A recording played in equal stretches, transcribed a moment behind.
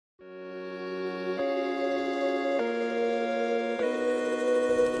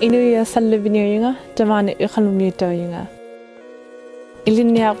Enooyaq Sudlovenick Damana Iqaluit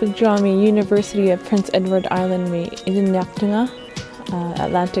Enooyaq University of Prince Edward Island me Enooyaq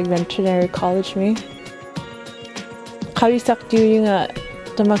Atlantic Veterinary College me Kawisak Duyunga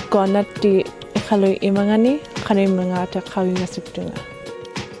Damakonati Iqaluit imangani Kanimangata Kawimasuktunga.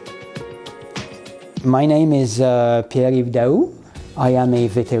 My name is Pierre-Yves Daou. I am a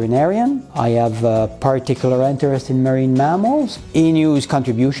veterinarian. I have a particular interest in marine mammals. Enooyaq's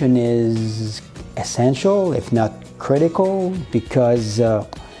contribution is essential, if not critical, because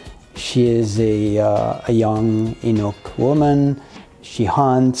she is a young Inuk woman. She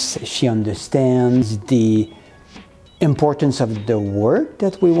hunts, she understands the importance of the work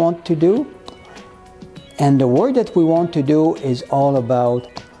that we want to do. And the work that we want to do is all about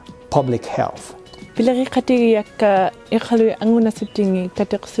public health. Pilari katiyak Iqaluit anguna sutingi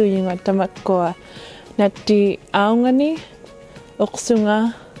katiksuinga tamakkoa nati aungani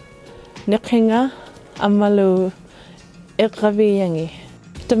oksunga nekinga amalu iqaviyangi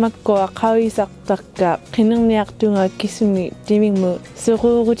tamakkoa kawisak takka kinangniak tunga kisuni timingmu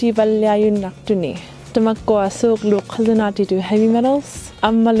sururuti valyayun naktuni tamakkoa suglu kalunati to heavy metals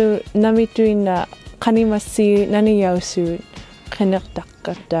amalu namituina kanimasi naniyausu.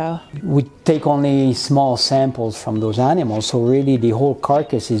 We take only small samples from those animals, so really the whole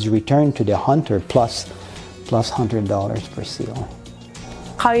carcass is returned to the hunter plus $100 per seal.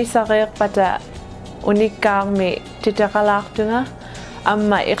 Kawisarek pata unikang me titakalaktunga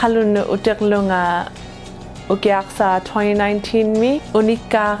amma iqalunu uteklunga ukiaksa 2019 mi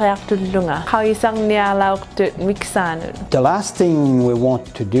unikaraktulunga kawisang nialauktu mixanun. The last thing we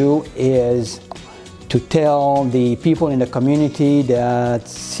want to do is to tell the people in the community that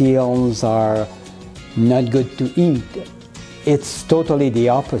seals are not good to eat. It's totally the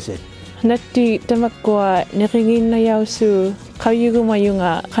opposite. Nati tamakwa niringin na yausu kayugu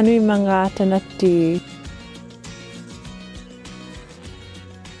mayunga kanui mga tanati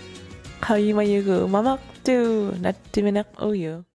kayu mayugu mamaktu nati minak uyu.